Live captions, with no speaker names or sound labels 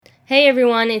Hey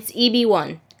everyone, it's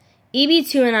EB1.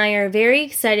 EB2 and I are very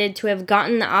excited to have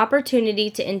gotten the opportunity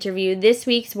to interview this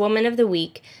week's Woman of the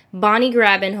Week, Bonnie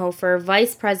Grabenhofer,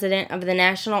 Vice President of the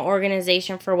National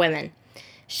Organization for Women.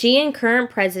 She and current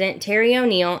President Terry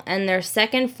O'Neill end their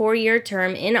second four-year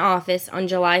term in office on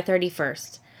July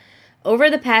 31st. Over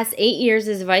the past 8 years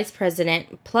as Vice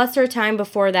President, plus her time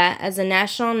before that as a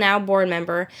National Now board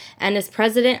member and as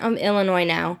President of Illinois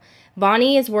Now,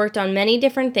 Bonnie has worked on many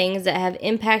different things that have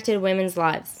impacted women's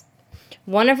lives.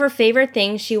 One of her favorite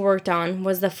things she worked on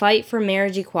was the fight for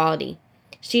marriage equality.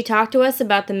 She talked to us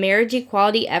about the marriage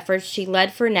equality efforts she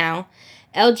led for Now,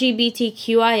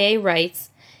 LGBTQIA rights,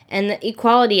 and the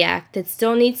Equality Act that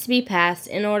still needs to be passed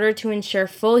in order to ensure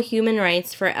full human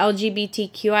rights for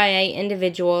LGBTQIA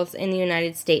individuals in the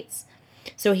United States.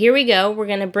 So here we go. We're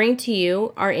going to bring to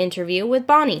you our interview with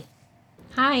Bonnie.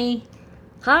 Hi.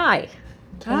 Hi.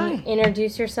 Can you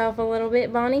introduce yourself a little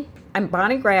bit, Bonnie? I'm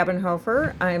Bonnie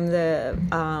Grabenhofer. I'm the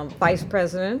Vice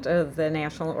President of the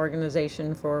National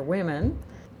Organization for Women,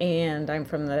 and I'm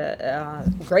from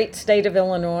the great state of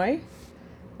Illinois,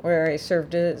 where I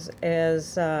served as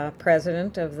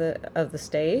president of the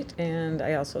state, and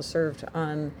I also served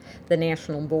on the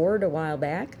national board a while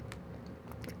back.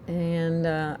 And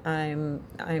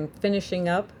I'm finishing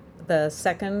up the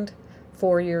second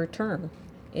four-year term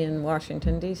in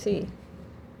Washington, D.C.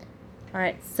 All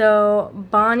right, so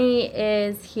Bonnie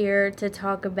is here to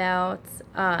talk about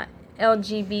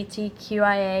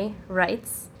LGBTQIA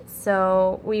rights.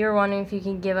 So we were wondering if you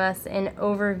could give us an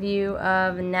overview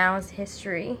of Now's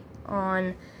history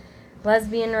on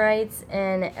lesbian rights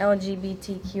and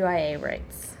LGBTQIA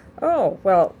rights. Oh,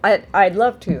 well, I'd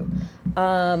love to.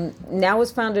 Now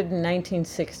was founded in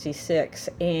 1966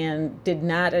 and did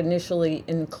not initially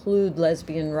include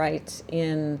lesbian rights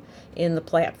in the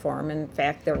platform. In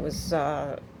fact, there was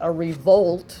a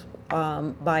revolt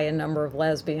by a number of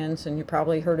lesbians, and you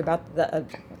probably heard about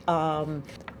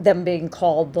them being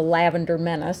called the Lavender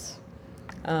Menace.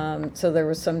 So there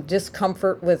was some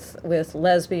discomfort with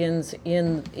lesbians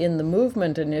in the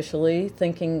movement initially,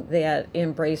 thinking that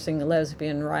embracing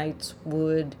lesbian rights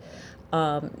would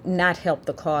not help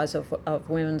the cause of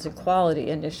women's equality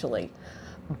initially.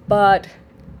 But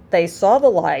they saw the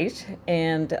light,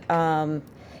 and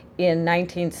in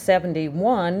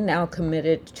 1971 Now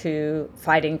committed to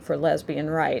fighting for lesbian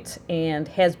rights and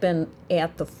has been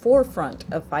at the forefront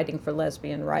of fighting for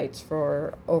lesbian rights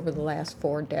for over the last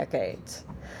 4 decades.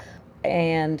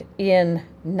 And in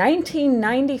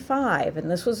 1995, and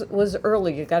this was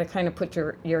early, you got to kind of put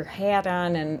your hat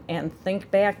on and think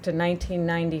back to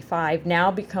 1995, Now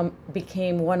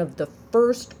became one of the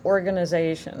first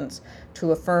organizations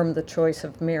to affirm the choice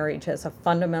of marriage as a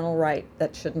fundamental right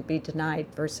that shouldn't be denied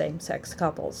for same-sex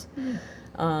couples.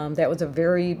 That was a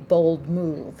very bold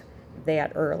move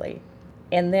that early.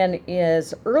 And then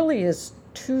as early as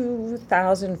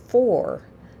 2004,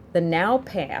 the Now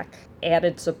PAC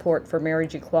added support for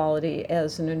marriage equality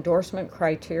as an endorsement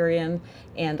criterion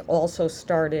and also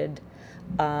started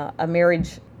a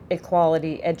marriage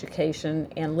equality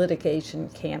education and litigation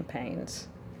campaigns.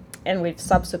 And we've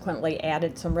subsequently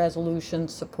added some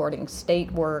resolutions supporting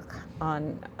state work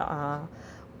on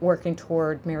working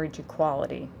toward marriage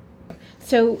equality.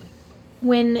 So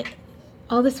when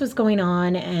all this was going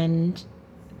on and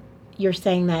you're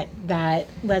saying that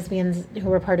lesbians who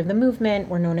were part of the movement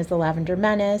were known as the Lavender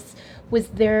Menace, was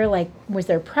there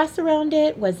press around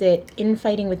it? Was it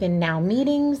infighting within Now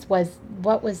meetings?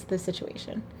 What was the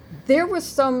situation? There was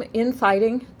some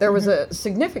infighting. There was a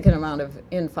significant amount of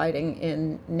infighting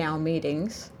in Now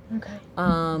meetings. Okay.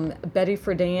 Betty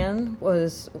Friedan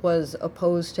was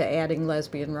opposed to adding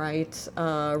lesbian rights.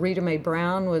 Rita Mae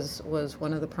Brown was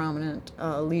one of the prominent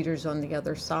leaders on the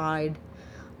other side.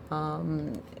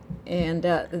 And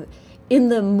in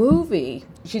the movie,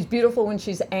 She's Beautiful When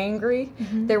She's Angry,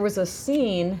 there was a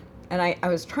scene, and I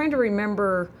was trying to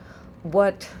remember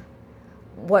what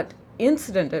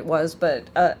incident it was, but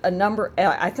a number,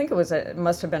 I think it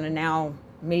must have been a Now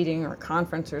meeting or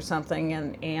conference or something,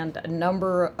 and a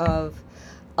number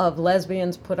of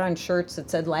lesbians put on shirts that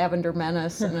said Lavender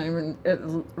Menace, and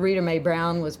Rita Mae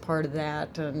Brown was part of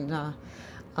that, and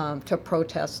to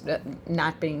protest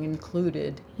not being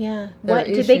included. Yeah. What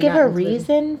did they give a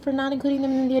reason for not including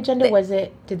them in the agenda?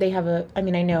 Did they have I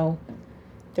know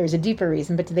there's a deeper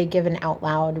reason, but did they give an out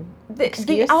loud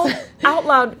excuse? The out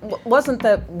loud wasn't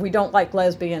that we don't like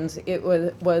lesbians. It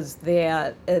was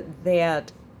that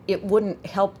it wouldn't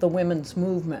help the women's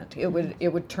movement. It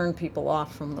would turn people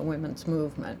off from the women's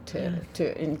movement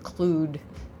to include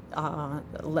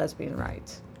lesbian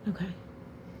rights. Okay.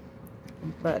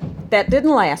 But that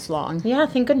didn't last long. Yeah,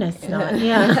 thank goodness not.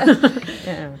 Yeah.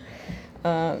 Yeah.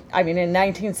 I mean, in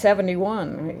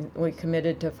 1971, we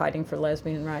committed to fighting for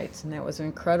lesbian rights, and that was an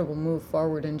incredible move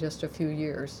forward in just a few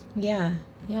years. Yeah,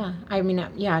 yeah. I mean,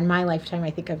 yeah, in my lifetime, I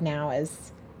think of now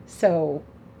as so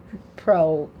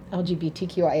pro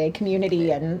LGBTQIA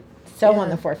community and so on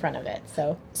the forefront of it.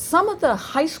 So some of the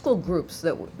high school groups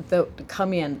that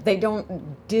come in, they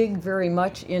don't dig very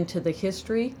much into the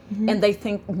history, and they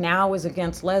think now is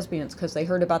against lesbians because they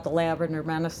heard about the Lavender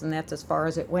Menace, and that's as far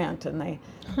as it went. And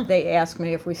they ask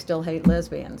me if we still hate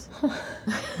lesbians.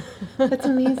 That's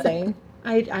amazing.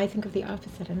 I think of the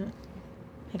opposite.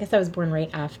 I guess I was born right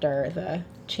after the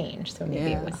change, so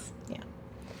maybe it was,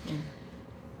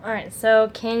 All right, so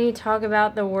can you talk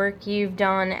about the work you've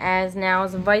done as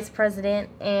a vice president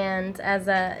and as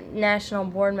a national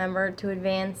board member to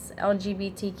advance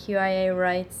LGBTQIA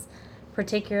rights,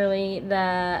 particularly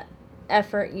the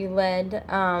effort you led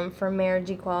for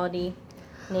marriage equality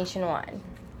nationwide?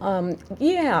 I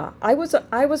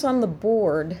was on the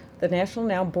board, the National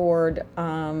Now board,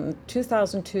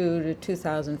 2002 to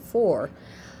 2004,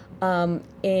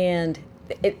 and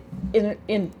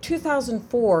in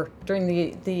 2004, during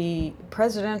the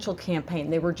presidential campaign,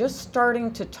 they were just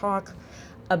starting to talk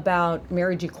about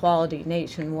marriage equality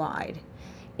nationwide.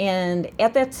 And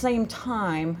at that same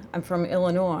time, I'm from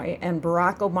Illinois, and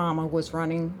Barack Obama was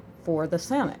running for the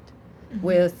Senate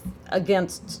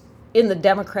in the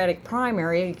Democratic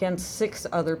primary against 6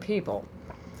 other people.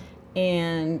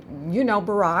 And you know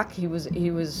Barack, he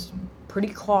was pretty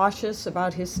cautious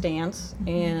about his stance,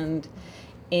 and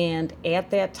at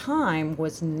that time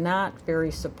was not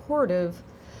very supportive,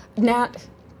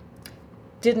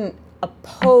 didn't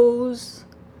oppose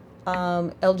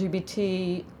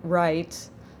LGBT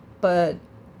rights, but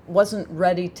wasn't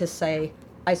ready to say,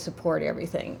 I support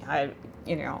everything.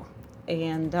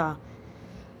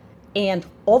 And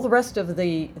all the rest of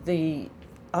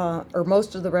or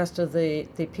most of the rest of the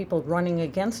people running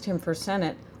against him for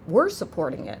Senate were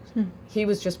supporting it. He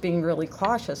was just being really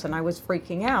cautious, and I was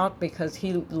freaking out because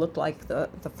he looked like the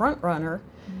front runner,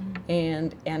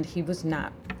 and he was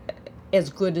not as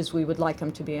good as we would like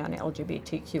him to be on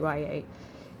LGBTQIA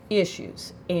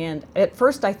issues. And at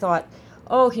first I thought,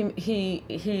 oh, he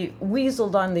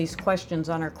weaseled on these questions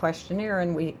on our questionnaire,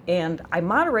 and I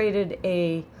moderated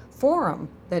a forum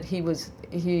that he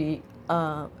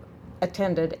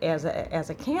attended as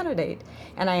a candidate,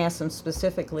 and I asked him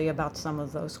specifically about some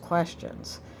of those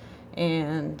questions.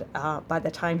 And by the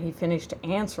time he finished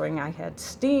answering, I had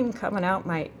steam coming out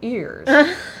my ears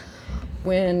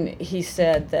when he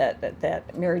said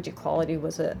that marriage equality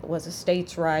was a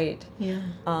state's right.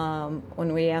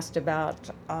 When we asked about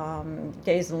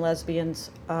gays and lesbians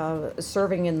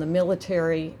serving in the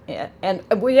military, and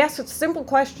we asked a simple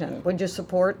question: would you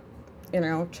support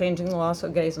changing the law so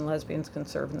gays and lesbians can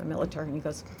serve in the military? And he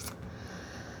goes,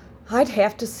 I'd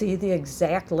have to see the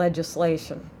exact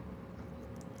legislation.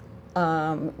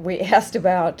 We asked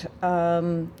about,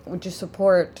 would you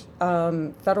support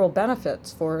federal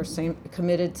benefits for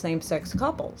committed same-sex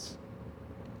couples?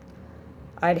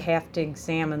 I'd have to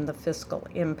examine the fiscal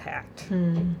impact.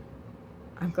 I'm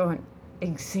going,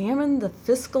 examine the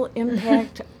fiscal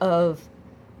impact of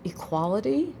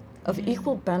equality, of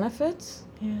equal benefits?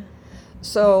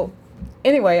 So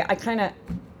anyway, I kind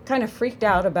of freaked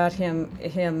out about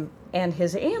him and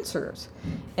his answers,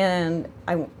 and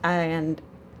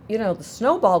the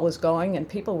snowball was going, and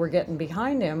people were getting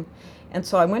behind him, and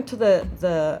so I went to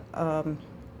the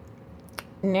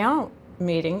Now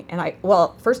meeting, and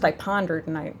first I pondered,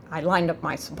 and I lined up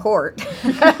my support.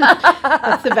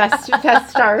 That's the best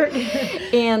start.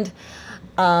 And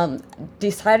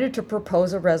decided to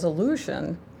propose a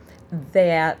resolution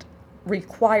that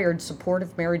required support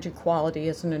of marriage equality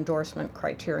as an endorsement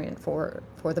criterion for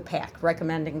the PAC,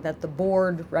 recommending that the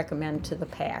board recommend to the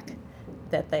PAC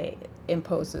that they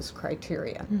impose this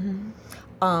criteria.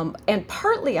 And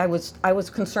partly I was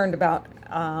concerned about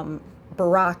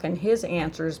Barack and his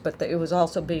answers, but it was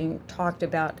also being talked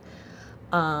about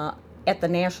at the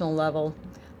national level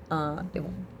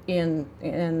in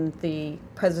the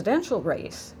presidential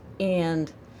race.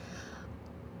 And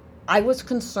I was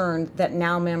concerned that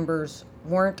Now members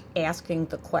weren't asking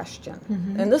the question.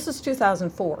 And this is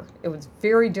 2004. It was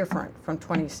very different from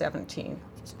 2017.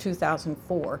 It's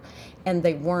 2004, and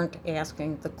they weren't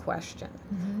asking the question.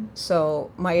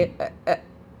 So my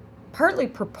partly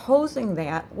proposing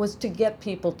that was to get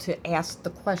people to ask the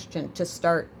question, to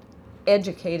start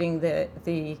educating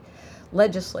the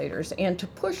legislators, and to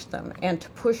push them, and to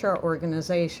push our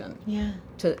organization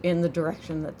in the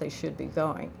direction that they should be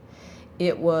going.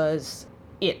 It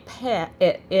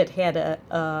had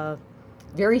a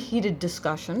very heated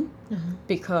discussion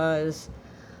because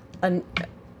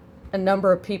a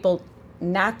number of people,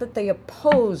 not that they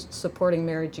opposed supporting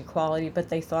marriage equality, but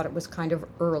they thought it was kind of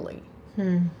early.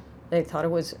 They thought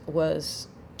it was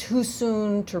too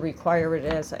soon to require it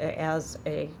as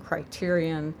a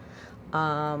criterion.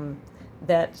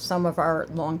 That some of our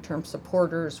long-term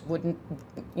supporters wouldn't,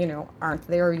 aren't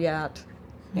there yet,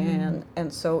 and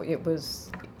so it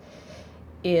was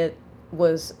a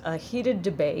heated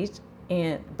debate,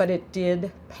 but it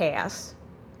did pass,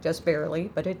 just barely,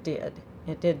 but it did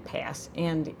pass,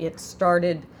 and it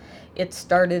started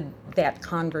that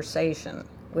conversation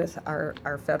with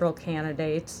our federal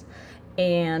candidates,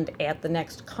 and at the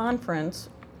next conference,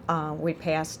 we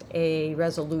passed a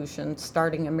resolution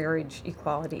starting a marriage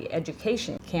equality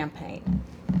education campaign.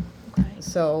 Okay.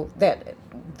 So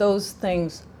those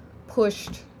things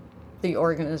pushed the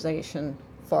organization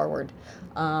forward.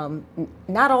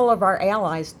 Not all of our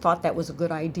allies thought that was a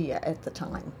good idea at the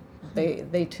time.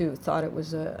 They too thought it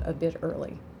was a bit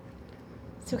early.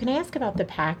 So can I ask about the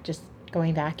PAC, just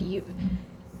going back?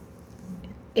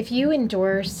 If your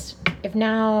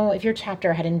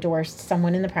chapter had endorsed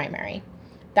someone in the primary,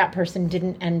 that person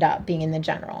didn't end up being in the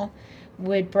general,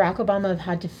 would Barack Obama have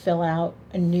had to fill out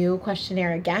a new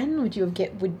questionnaire again?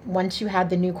 Once you had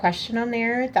the new question on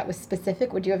there that was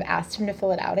specific, would you have asked him to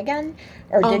fill it out again?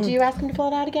 Or did you ask him to fill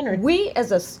it out again? Or? We,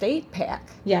 as a state PAC,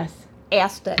 Yes.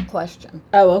 asked that question.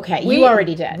 Oh, okay. You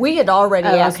already did. We had already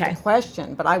asked okay. the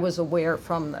question, but I was aware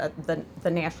from the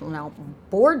National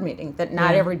Board meeting that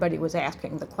not everybody was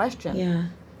asking the question. Yeah.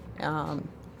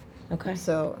 Okay.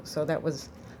 So that was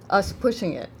us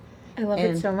pushing it. I love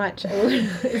it so much.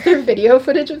 Is there video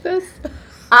footage of this?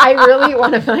 I really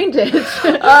want to find it.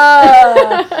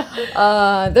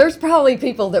 There's probably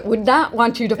people that would not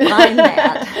want you to find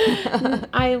that.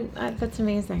 That's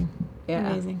amazing. Yeah.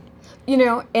 Amazing.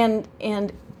 And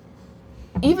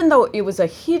even though it was a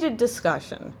heated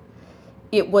discussion,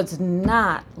 it was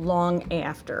not long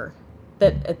after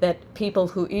that people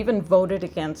who even voted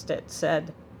against it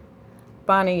said,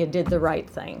 Bonnie, you did the right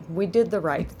thing. We did the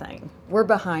right thing. We're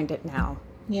behind it now.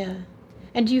 Yeah.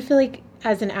 And do you feel like,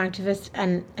 as an activist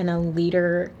and a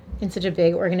leader in such a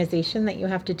big organization, that you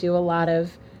have to do a lot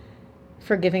of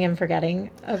forgiving and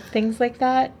forgetting of things like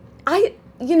that? I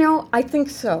think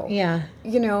so. Yeah.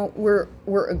 We're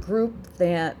a group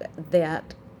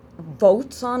that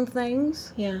votes on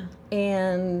things. Yeah.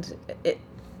 And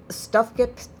stuff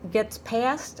gets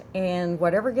passed, and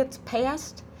whatever gets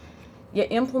passed, you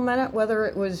implement it, whether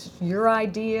it was your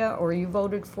idea or you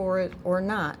voted for it or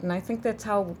not. And I think that's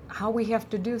how we have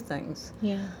to do things.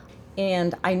 Yeah.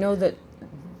 And I know that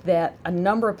a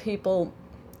number of people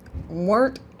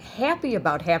weren't happy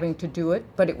about having to do it,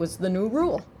 but it was the new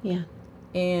rule. Yeah.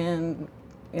 And,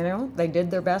 they did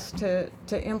their best to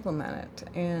implement it.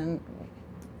 And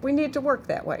we need to work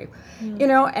that way.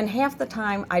 Yeah. And half the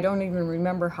time I don't even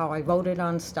remember how I voted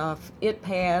on stuff. It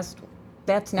passed.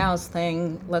 That's now's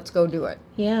thing. Let's go do it.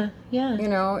 Yeah, yeah.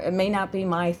 It may not be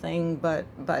my thing, but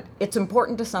it's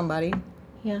important to somebody.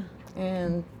 Yeah.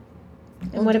 And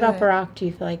what about Barack? Do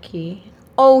you feel like he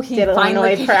did Illinois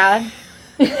finally proud?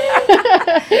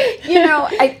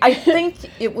 I think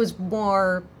it was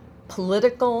more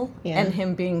political and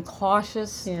him being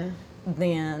cautious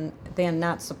than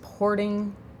not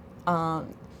supporting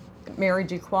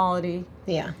marriage equality.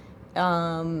 Yeah.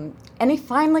 And he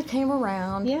finally came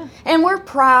around. Yeah. And we're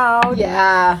proud.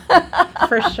 Yeah,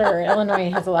 for sure.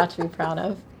 Illinois has a lot to be proud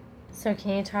of. So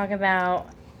can you talk about,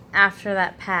 after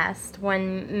that passed,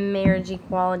 when marriage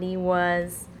equality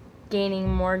was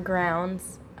gaining more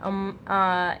grounds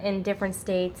in different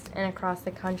states and across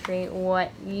the country,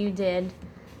 what you did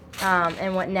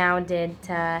and what NOW did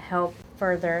to help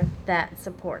further that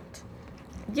support?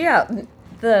 Yeah,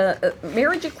 the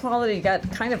marriage equality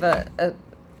got kind of a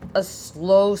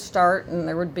slow start, and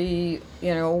there would be,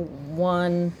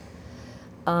 one,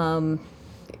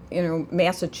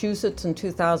 Massachusetts in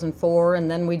 2004, and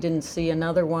then we didn't see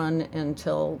another one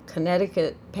until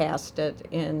Connecticut passed it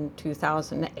in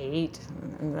 2008,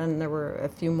 and then there were a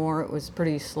few more. It was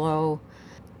pretty slow.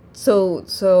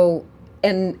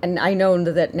 And I know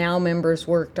that NOW members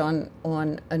worked on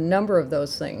a number of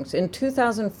those things. In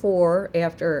 2004,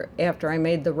 after I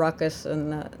made the ruckus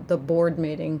and the board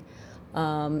meeting,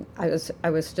 I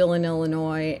was still in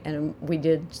Illinois, and we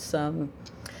did some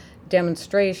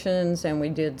demonstrations, and we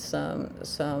did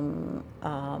some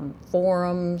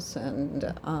forums, and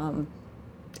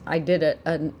I did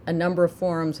a number of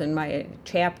forums in my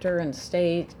chapter and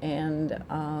state and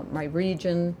my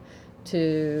region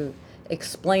to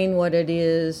explain what it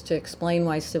is, to explain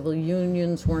why civil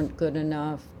unions weren't good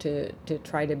enough, to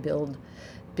try to build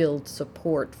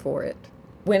support for it.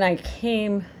 When I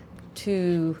came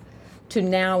to to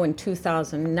now in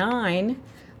 2009,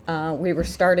 we were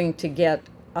starting to get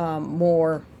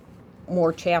more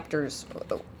chapters,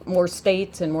 more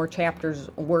states and more chapters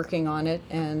working on it,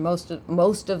 and most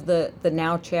of the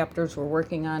now chapters were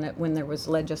working on it when there was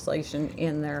legislation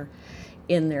in their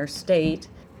state.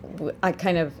 I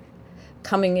kind of,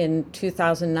 coming in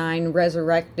 2009,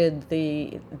 resurrected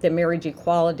the marriage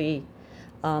equality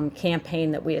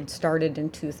campaign that we had started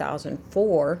in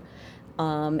 2004,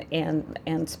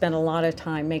 and spent a lot of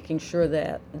time making sure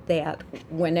that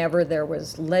whenever there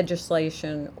was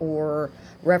legislation or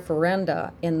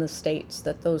referenda in the states,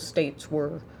 that those states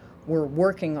were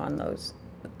working on those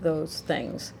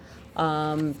things.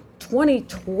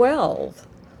 2012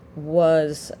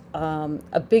 was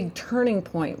a big turning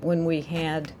point when we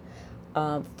had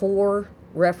 4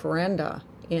 referenda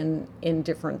in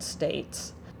different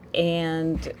states,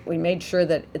 and we made sure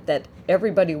that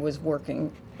everybody was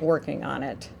working on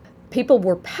it. People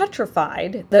were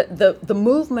petrified. The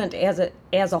movement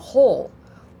as a whole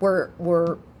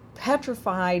were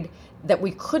petrified that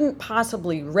we couldn't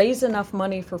possibly raise enough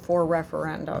money for 4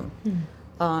 referendum.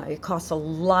 It costs a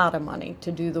lot of money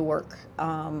to do the work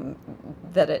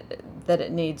that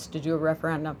it needs to do a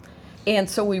referendum, and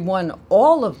so we won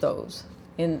all of those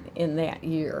in that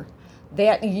year.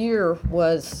 That year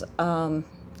was,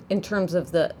 in terms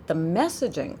of the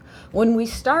messaging, when we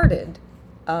started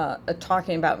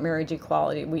talking about marriage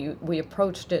equality, we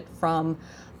approached it from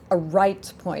a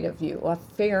rights point of view, a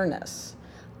fairness.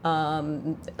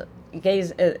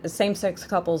 Same-sex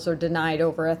couples are denied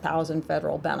over 1,000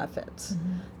 federal benefits.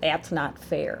 Mm-hmm. That's not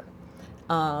fair,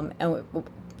 and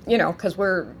because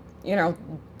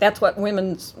that's what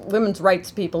women's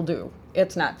rights people do.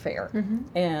 It's not fair,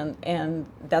 mm-hmm. and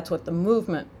that's what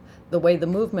the way the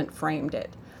movement framed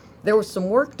it. There was some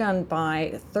work done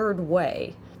by Third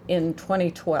Way in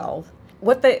 2012.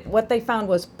 What they found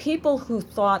was people who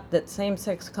thought that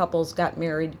same-sex couples got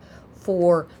married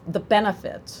for the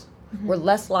benefits, mm-hmm. were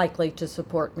less likely to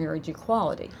support marriage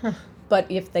equality. Huh. But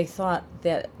if they thought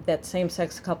that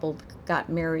same-sex couples got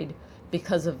married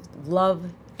because of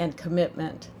love and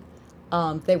commitment,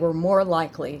 they were more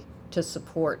likely to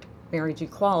support marriage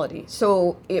equality.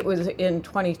 So it was in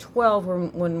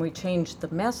 2012 when we changed the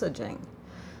messaging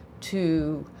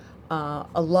to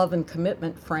a love and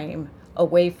commitment frame,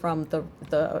 away from the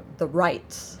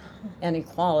rights and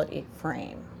equality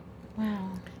frame. Wow.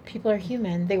 People are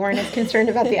human. They weren't as concerned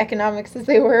about the economics as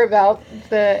they were about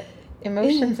the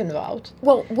emotions involved.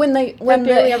 Well, when that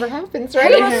barely ever happens,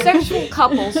 right? Heterosexual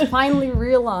couples finally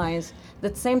realize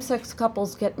that same-sex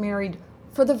couples get married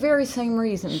for the very same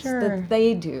reasons that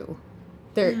they do,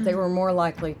 they were more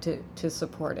likely to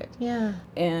support it. Yeah.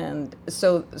 And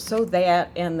so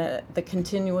that and the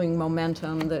continuing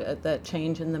momentum, the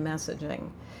change in the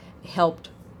messaging, helped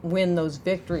win those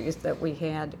victories that we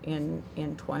had in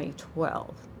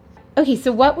 2012. Okay,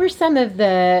 so what were some of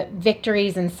the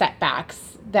victories and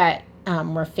setbacks that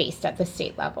were faced at the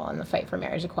state level in the fight for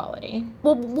marriage equality?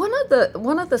 Well,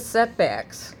 one of the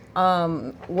setbacks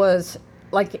was,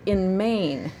 like in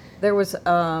Maine, there was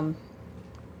the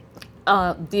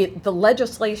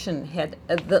legislation had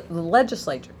the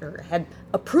legislature had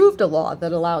approved a law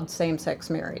that allowed same-sex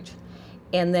marriage,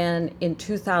 and then in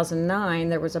 2009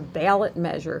 there was a ballot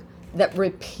measure that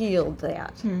repealed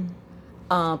that.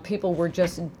 People were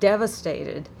just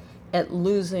devastated at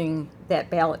losing that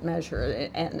ballot measure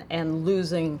and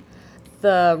losing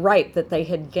the right that they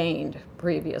had gained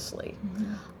previously.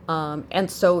 Mm-hmm. And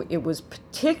so it was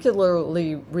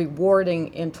particularly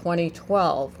rewarding in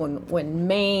 2012 when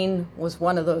Maine was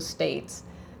one of those states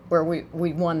where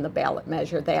we won the ballot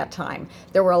measure that time.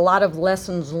 There were a lot of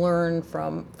lessons learned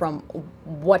from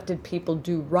what did people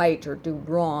do right or do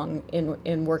wrong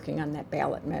in working on that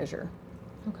ballot measure.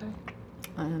 Okay.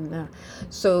 And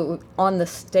so on the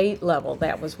state level,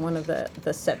 that was one of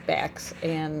the setbacks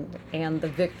and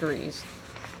the victories.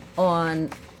 On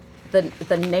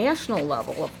the national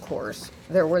level, of course,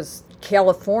 there was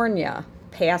California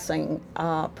passing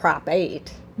Prop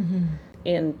 8 mm-hmm.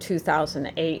 in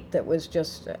 2008 that was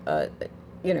just,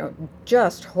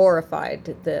 just horrified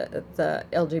the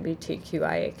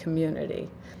LGBTQIA community.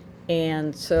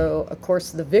 And so, of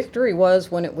course, the victory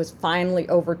was when it was finally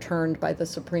overturned by the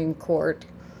Supreme Court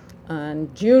on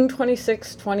June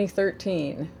 26,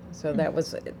 2013. So that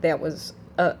was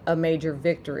a major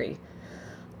victory.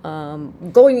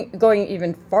 Going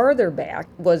even farther back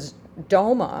was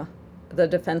DOMA, the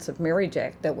Defense of Marriage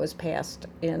Act, that was passed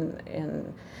in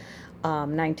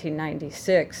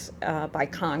 1996 by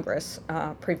Congress,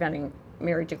 preventing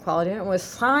marriage equality. And it was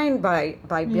signed by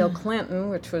Bill Clinton,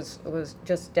 which was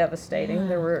just devastating.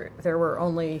 There were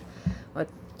only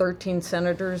 13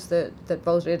 senators that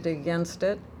voted against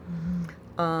it.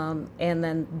 And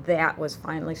then that was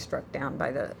finally struck down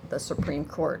by the Supreme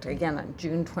Court, again on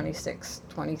June 26,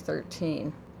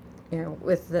 2013,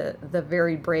 with the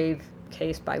very brave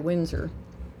case by Windsor.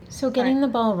 So getting the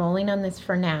ball rolling on this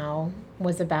for now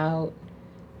was about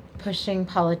pushing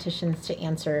politicians to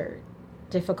answer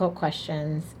difficult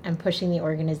questions and pushing the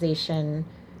organization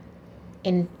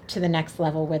into the next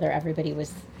level, whether everybody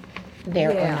was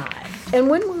there or not. And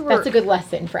when we were, that's a good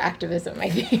lesson for activism, I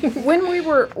think. When we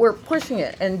were pushing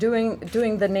it and doing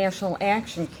the National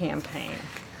Action Campaign,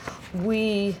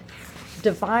 we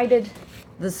divided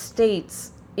the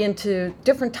states into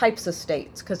different types of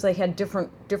states because they had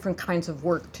different kinds of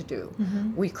work to do.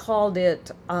 We called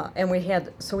it, and we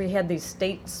had these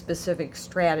state-specific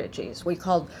strategies. We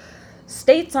called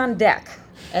states on deck,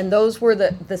 and those were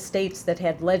the states that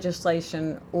had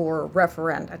legislation or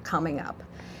referenda coming up.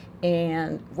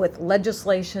 And with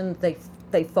legislation,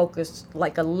 they focused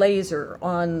like a laser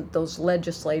on those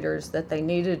legislators that they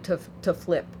needed to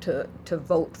flip to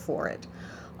vote for it.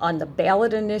 On the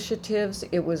ballot initiatives,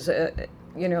 it was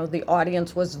the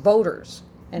audience was voters,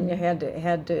 and you had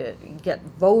to get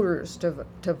voters to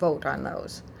vote on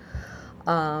those.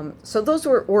 So those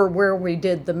were where we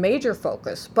did the major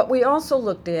focus. But we also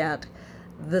looked at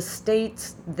the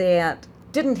states that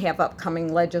didn't have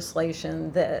upcoming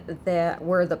legislation that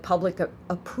where the public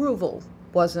approval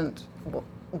wasn't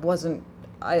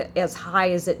as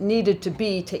high as it needed to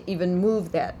be to even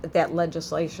move that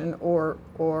legislation or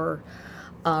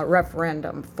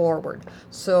referendum forward.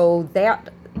 So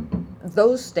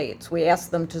those states, we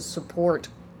asked them to support,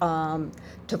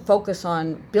 to focus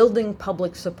on building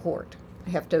public support.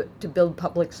 You have to build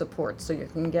public support so you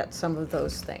can get some of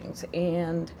those things.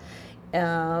 And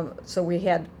so we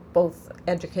had both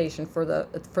education for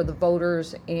the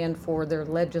voters and for their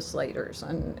legislators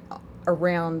and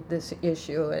around this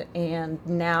issue, and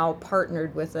now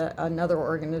partnered with another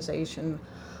organization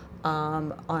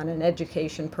on an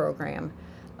education program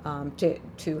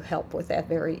to help with that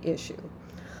very issue.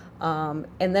 And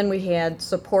then we had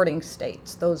supporting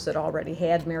states, those that already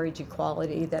had marriage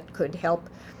equality that could help,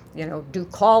 do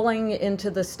calling into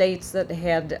the states that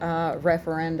had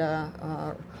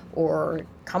referenda or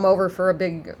come over for a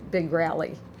big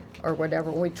rally or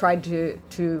whatever. We tried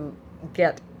to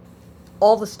get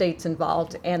all the states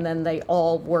involved, and then they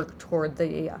all worked toward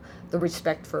the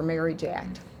Respect for Marriage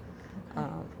Act,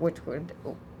 which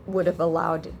would have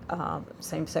allowed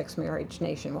same-sex marriage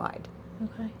nationwide.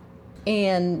 Okay.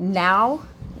 And now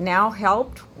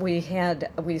helped. We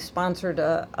sponsored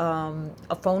a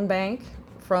phone bank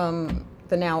from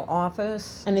the Now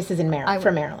office. And this is in Maryland,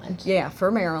 for Maryland. Yeah,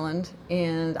 for Maryland.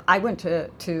 And I went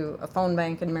to a phone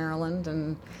bank in Maryland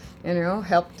and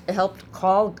helped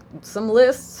call some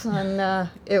lists, and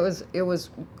it was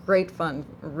great fun,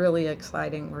 really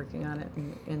exciting working on it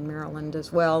in Maryland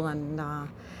as well. And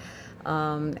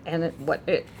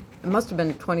it must have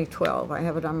been 2012. I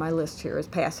have it on my list here as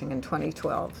passing in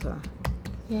 2012. So.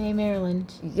 Yay,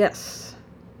 Maryland. Yes.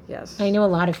 I know a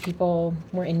lot of people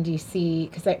were in D.C.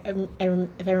 because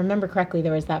if I remember correctly,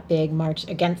 there was that big march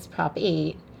against Prop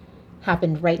 8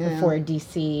 happened right before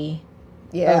D.C.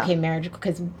 Okay, marriage,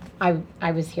 because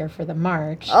I was here for the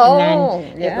march.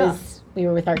 And then we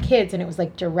were with our kids, and it was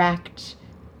like direct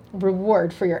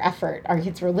reward for your effort. Our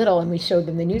kids were little, and we showed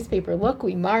them the newspaper. Look,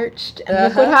 we marched, and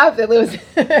look what happened. It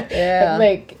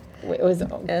was it was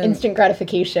instant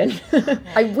gratification.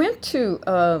 I went to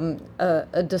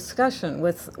a discussion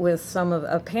with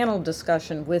a panel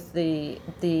discussion with the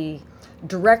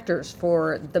directors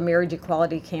for the marriage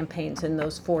equality campaigns in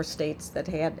those 4 states that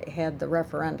had the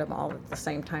referendum all at the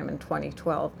same time in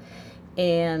 2012.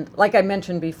 And like I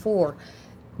mentioned before,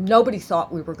 nobody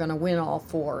thought we were going to win all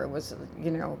 4. It was,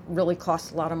 really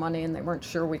cost a lot of money, and they weren't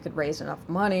sure we could raise enough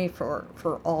money for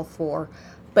all 4.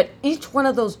 But each one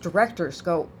of those directors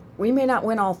go, we may not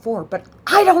win all 4, but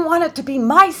I don't want it to be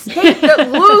my state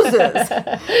that loses.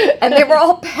 And they were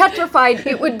all petrified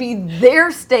it would be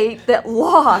their state that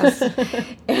lost.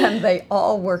 And they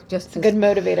all worked just as good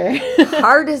motivator.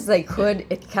 hard as they could.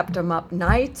 It kept them up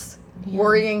nights,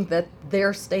 worrying that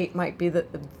their state might be the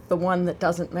one that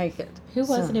doesn't make it. Who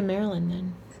was it in Maryland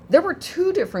then? There were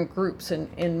 2 different groups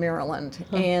in Maryland,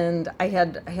 and I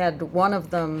had one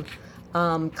of them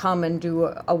come and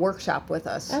do a workshop with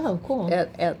us. Oh, cool!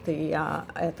 At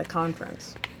the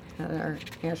conference, at our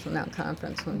National Now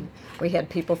conference, when we had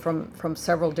people from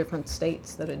several different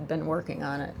states that had been working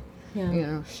on it.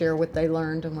 Yeah. Share what they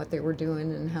learned and what they were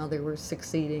doing and how they were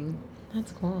succeeding.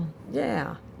 That's cool.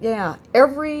 Yeah.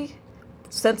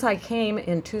 Since I came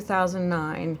in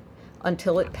 2009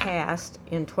 until it passed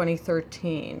in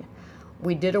 2013,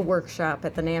 we did a workshop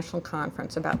at the national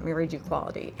conference about marriage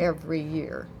equality every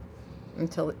year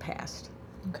until it passed.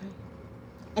 Okay.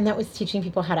 And that was teaching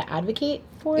people how to advocate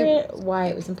for it, why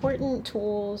it was important,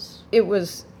 tools. It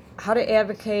was how to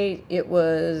advocate. It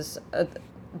was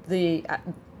the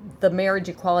marriage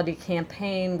equality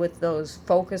campaign with those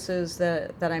focuses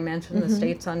that I mentioned, the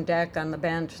states on deck, on the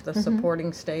bench, the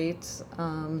supporting states,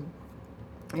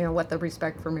 what the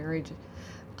Respect for Marriage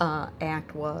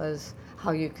Act was,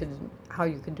 how you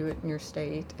could do it in your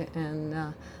state.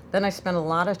 And then I spent a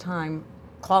lot of time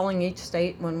calling each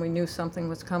state when we knew something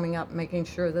was coming up, making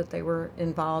sure that they were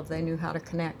involved, they knew how to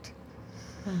connect.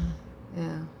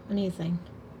 Yeah. Amazing.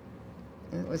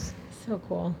 It was so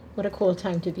cool. What a cool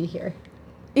time to be here.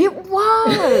 It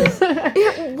was.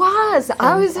 It was.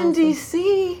 I was in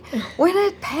D.C. when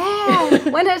it passed,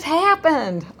 when it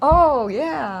happened. Oh,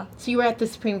 yeah. So you were at the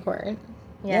Supreme Court.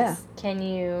 Yes. Yeah. Can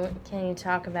you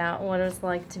talk about what it was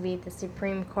like to be at the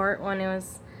Supreme Court when it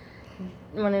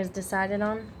was decided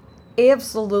on?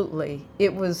 Absolutely.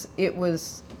 It was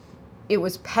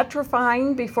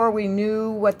petrifying before we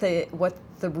knew what the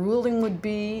ruling would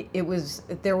be.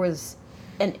 There was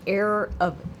an air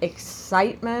of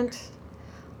excitement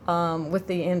with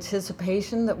the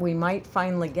anticipation that we might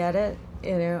finally get it,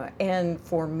 and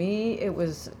for me it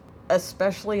was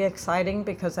especially exciting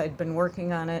because I'd been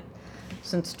working on it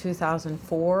since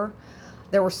 2004.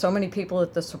 There were so many people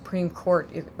at the Supreme Court,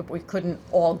 we couldn't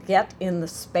all get in the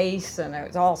space, and it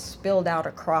was all spilled out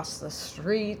across the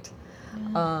street.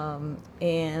 And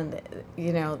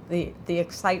the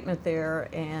excitement there,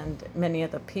 and many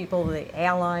of the people, the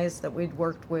allies that we'd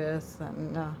worked with,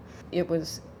 and it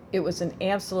was an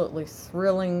absolutely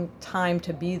thrilling time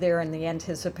to be there, in the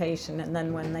anticipation. And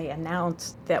then when they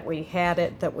announced that we had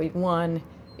it, that we'd won,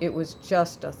 it was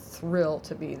just a thrill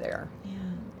to be there. Yeah.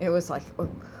 It was like,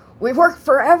 we worked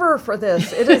forever for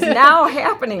this. It is now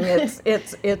happening.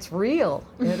 It's real.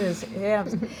 It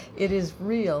is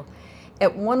real.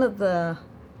 At one of the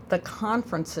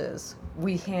conferences,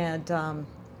 we had,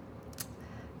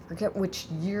 forget which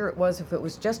year it was, if it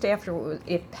was just after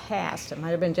it passed. It might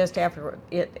have been just after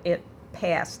it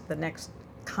passed, the next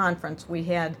conference. We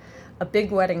had a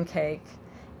big wedding cake,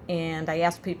 and I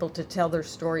asked people to tell their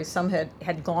stories. Some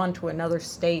had gone to another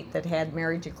state that had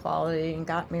marriage equality and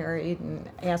got married, and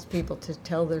asked people to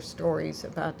tell their stories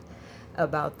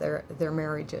about their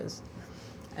marriages.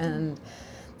 And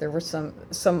there were some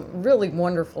really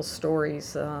wonderful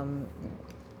stories.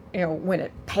 When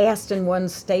it passed in one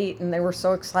state, and they were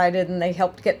so excited, and they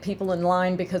helped get people in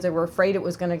line because they were afraid it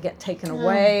was going to get taken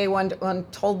away. One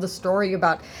told the story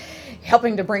about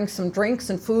helping to bring some drinks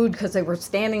and food because they were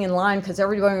standing in line because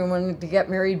everybody wanted to get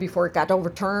married before it got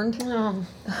overturned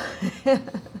in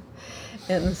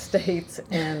the States.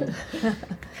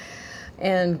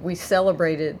 And we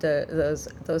celebrated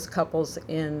those couples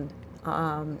in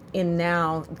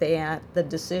now that the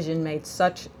decision made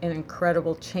such an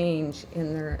incredible change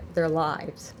in their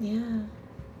lives. Yeah.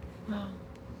 Wow.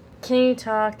 Can you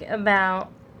talk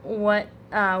about what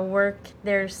work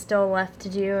there's still left to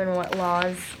do and what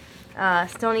laws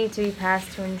still need to be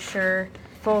passed to ensure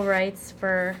full rights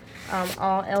for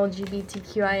all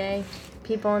LGBTQIA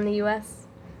people in the U.S.?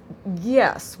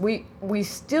 Yes, we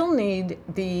still need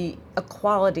the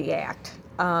Equality Act.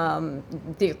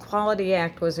 The Equality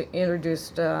Act was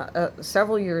introduced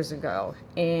several years ago,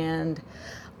 and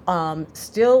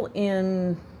still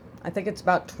in, I think it's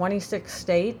about 26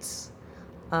 states,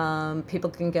 people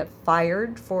can get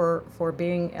fired for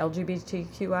being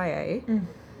LGBTQIA,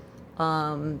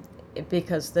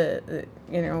 because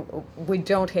we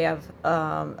don't have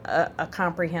a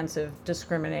comprehensive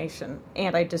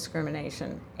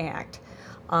anti-discrimination act,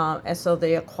 and so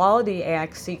the Equality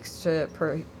Act seeks to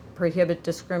prohibit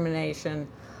discrimination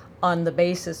on the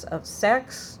basis of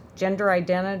sex, gender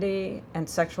identity, and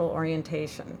sexual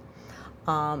orientation.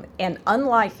 And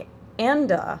unlike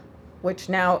ENDA, which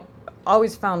now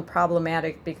always found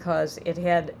problematic because it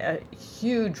had a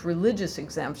huge religious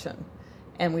exemption,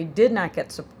 and we did not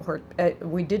get support.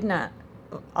 We did not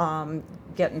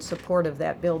get in support of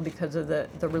that bill because of the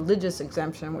religious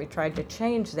exemption. We tried to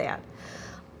change that.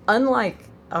 Unlike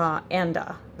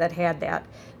ENDA, that had that,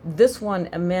 this one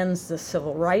amends the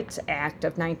Civil Rights Act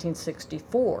of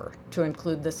 1964 to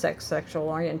include the sex, sexual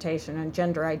orientation, and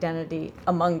gender identity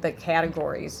among the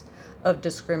categories of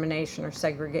discrimination or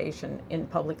segregation in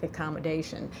public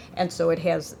accommodation. And so it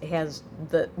has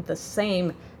the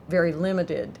same very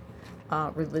limited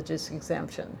religious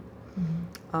exemption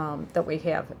that we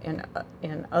have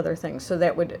in other things. So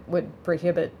that would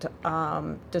prohibit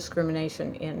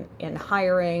discrimination in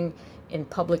hiring, in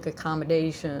public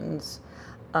accommodations,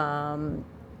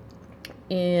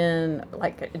 in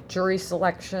like jury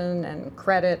selection and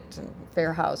credit and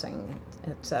fair housing,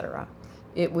 etc.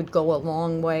 It would go a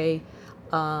long way.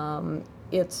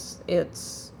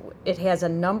 It has a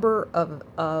number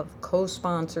of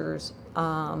co-sponsors,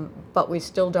 but we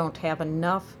still don't have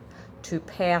enough to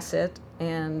pass it,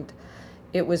 and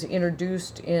it was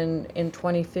introduced in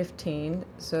 2015,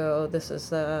 so this is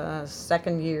the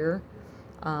second year,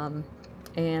 and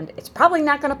it's probably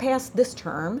not going to pass this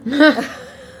term,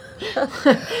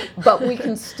 but we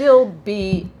can still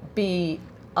be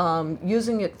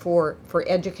using it for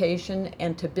education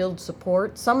and to build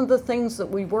support. Some of the things that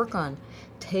we work on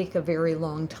take a very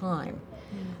long time.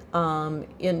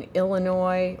 In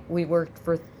Illinois, we worked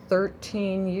for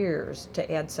 13 years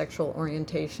to add sexual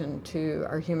orientation to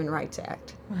our Human Rights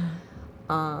Act.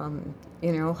 Wow.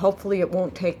 Hopefully it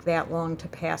won't take that long to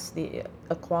pass the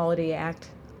Equality Act,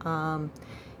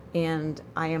 and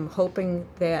I am hoping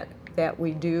that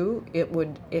we do. It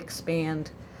would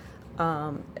expand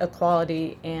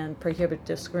equality and prohibit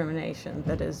discrimination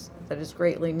that is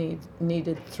greatly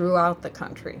needed throughout the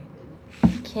country.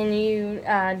 Can you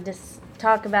just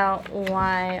talk about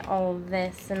why all of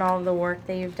this and all of the work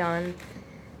that you've done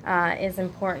is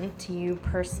important to you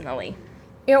personally?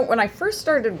 When I first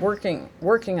started working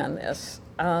on this,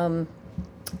 I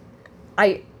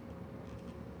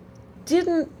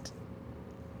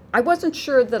wasn't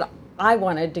sure that I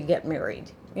wanted to get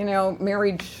married.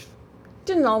 Marriage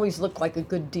didn't always look like a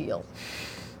good deal.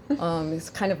 It's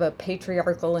kind of a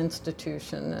patriarchal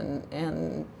institution,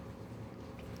 and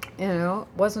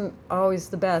wasn't always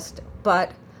the best.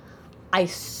 But I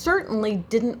certainly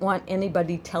didn't want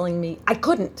anybody telling me I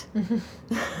couldn't.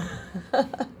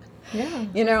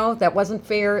 Yeah. That wasn't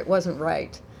fair. It wasn't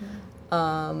right.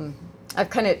 I've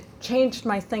kind of changed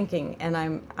my thinking, and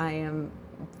I am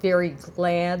very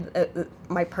glad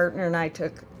my partner and I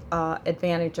took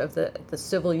advantage of the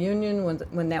civil union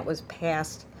when that was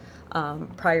passed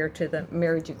prior to the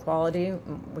marriage equality.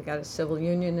 We got a civil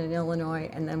union in Illinois,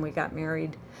 and then we got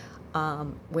married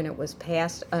when it was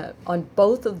passed. On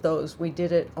both of those, we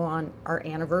did it on our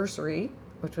anniversary,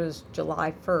 which was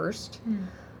July 1st.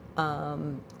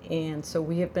 And so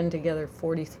we have been together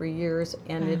 43 years,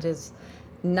 and it is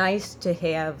nice to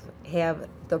have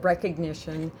the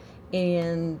recognition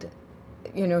and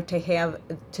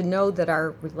to know that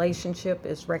our relationship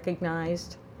is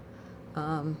recognized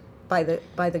by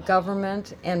the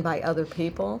government and by other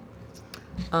people,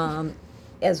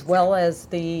 as well as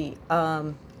the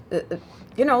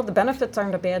benefits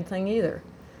aren't a bad thing either.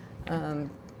 I'm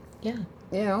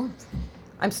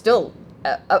still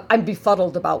I'm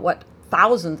befuddled about what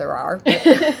 1,000 there are,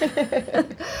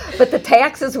 but the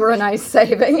taxes were a nice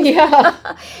saving.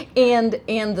 Yeah. and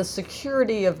the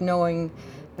security of knowing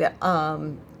that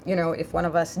if one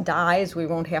of us dies, we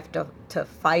won't have to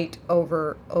fight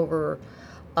over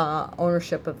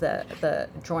ownership of the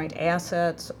joint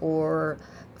assets, or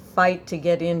fight to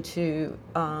get into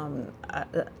a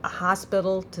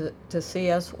hospital to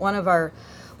see us. One of our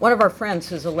friends,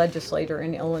 who's a legislator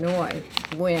in Illinois,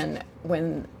 when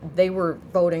they were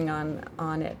voting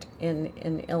on it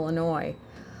in Illinois,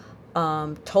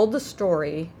 told the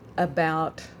story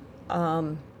about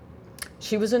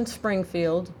she was in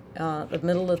Springfield, the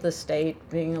middle of the state,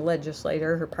 being a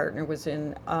legislator. Her partner was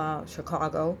in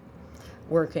Chicago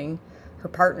working. Her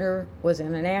partner was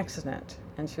in an accident,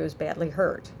 and she was badly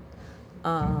hurt.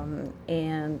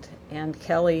 And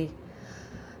Kelly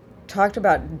talked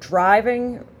about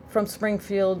driving from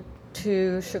Springfield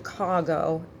to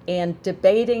Chicago and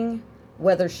debating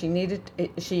whether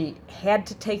she had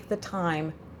to take the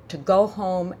time to go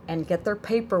home and get their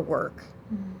paperwork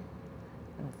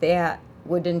that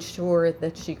would ensure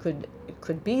that she could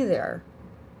be there,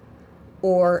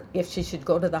 or if she should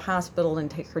go to the hospital and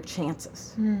take her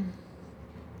chances.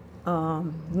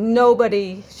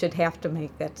 Nobody should have to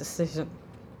make that decision.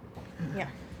 Yeah.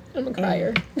 I'm a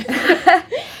crier.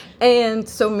 And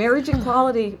so marriage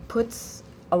equality puts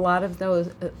a lot of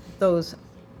those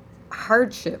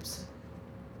hardships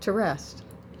to rest.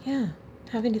 Yeah.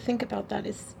 Having to think about that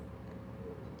is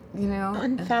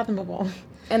unfathomable.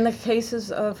 And the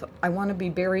cases of, I want to be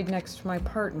buried next to my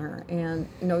partner, and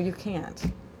no, you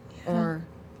can't. Yeah. Or,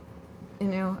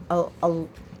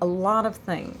 a lot of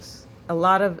things, a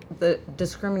lot of the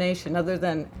discrimination, other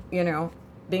than,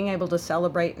 being able to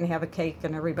celebrate and have a cake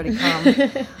and everybody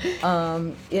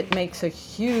come, it makes a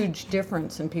huge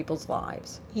difference in people's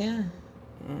lives. Yeah.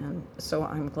 And so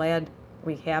I'm glad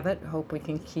we have it. Hope we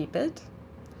can keep it.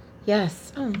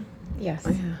 Yes. Yes.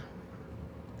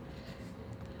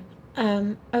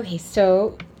 Yeah. Okay,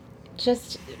 so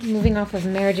just moving off of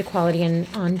marriage equality and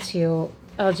onto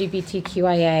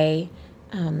LGBTQIA,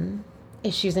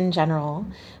 issues in general.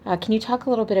 Can you talk a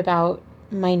little bit about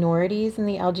minorities in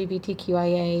the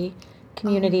LGBTQIA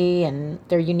community and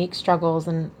their unique struggles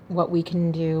and what we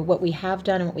can do, what we have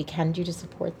done, and what we can do to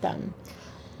support them?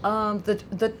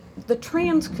 The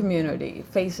trans community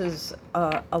faces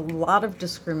a lot of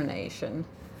discrimination.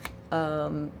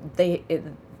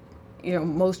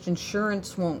 Most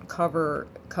insurance won't cover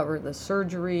the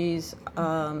surgeries.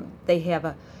 They have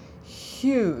a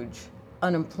huge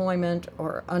unemployment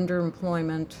or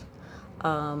underemployment,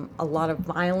 a lot of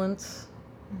violence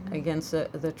against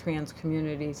the trans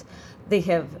communities. They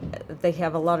have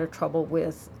a lot of trouble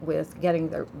with getting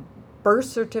their birth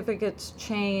certificates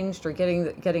changed or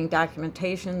getting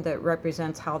documentation that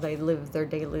represents how they live their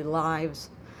daily lives.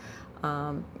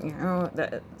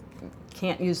 That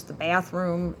can't use the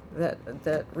bathroom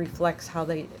that reflects how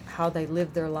they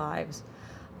live their lives.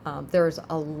 There's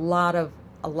a lot of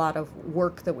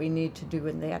work that we need to do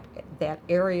in that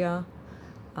area.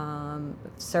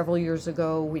 Several years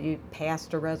ago, we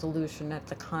passed a resolution at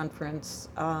the conference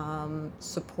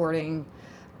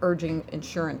urging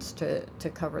insurance to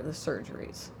cover the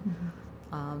surgeries.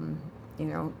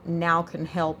 Now can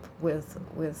help with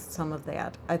some of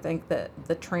that. I think that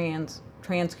the trans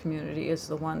community is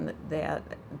the one that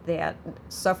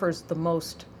suffers the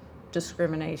most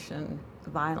discrimination,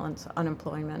 violence,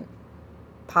 unemployment,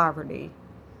 poverty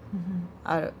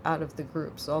out of the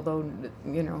groups. Although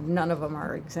none of them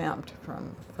are exempt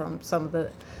from some of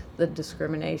the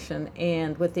discrimination.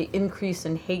 And with the increase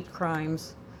in hate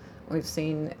crimes, we've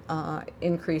seen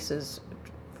increases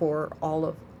for all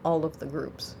of the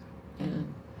groups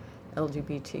in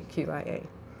LGBTQIA.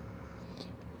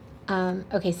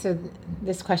 Okay, so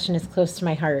this question is close to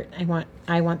my heart.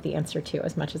 I want the answer too,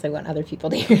 as much as I want other people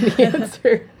to hear the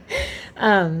answer.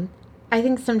 I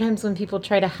think sometimes when people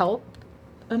try to help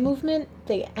a movement,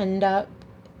 they end up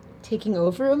taking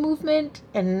over a movement,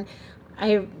 and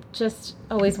I just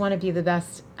always want to be the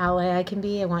best ally I can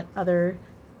be. I want other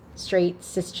straight,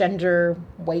 cisgender,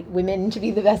 white women to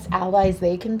be the best allies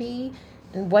they can be.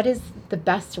 And what is the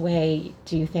best way,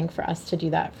 do you think, for us to do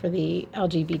that for the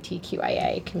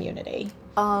LGBTQIA community?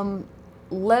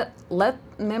 Let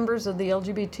members of the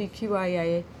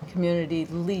LGBTQIA community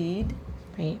lead.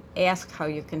 Right. Ask how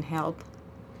you can help.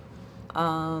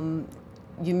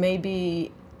 You may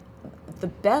be the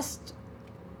best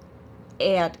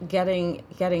at getting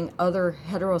other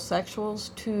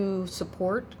heterosexuals to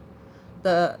support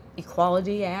the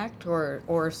Equality Act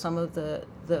or some of the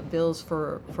bills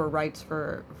for rights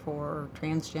for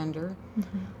transgender.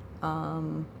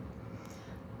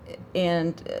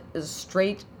 And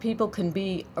straight people can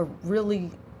be a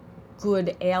really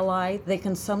good ally. They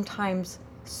can sometimes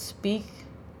speak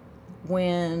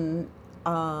when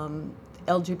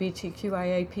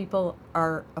LGBTQIA people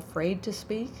are afraid to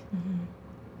speak.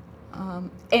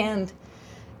 And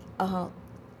the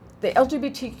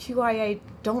LGBTQIA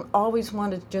don't always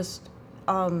want to just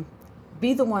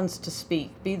be the ones to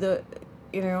speak, be the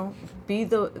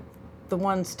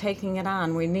ones taking it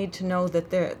on. We need to know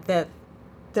that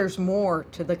there's more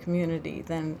to the community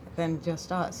than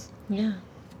just us. Yeah.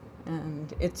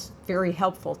 And it's very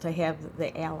helpful to have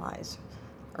the allies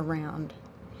around.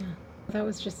 Yeah. That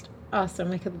was just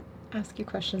awesome. I could ask you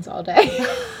questions all day.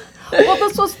 Well,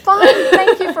 this was fun.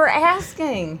 Thank you for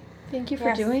asking. Thank you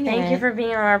for doing it. Thank you for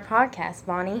being on our podcast,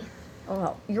 Bonnie.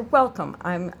 Well, you're welcome.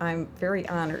 I'm very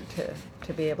honored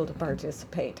to be able to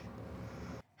participate.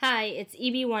 Hi, it's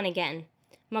EB1 again.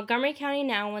 Montgomery County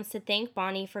Now wants to thank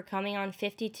Bonnie for coming on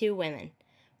 52 Women.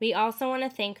 We also want to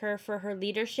thank her for her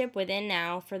leadership within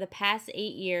Now for the past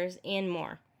 8 years and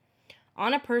more.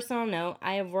 On a personal note,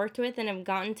 I have worked with and have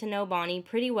gotten to know Bonnie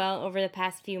pretty well over the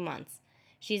past few months.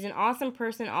 She's an awesome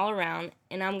person all around,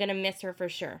 and I'm going to miss her for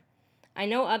sure. I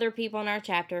know other people in our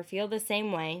chapter feel the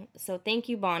same way, so thank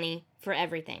you, Bonnie, for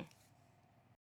everything.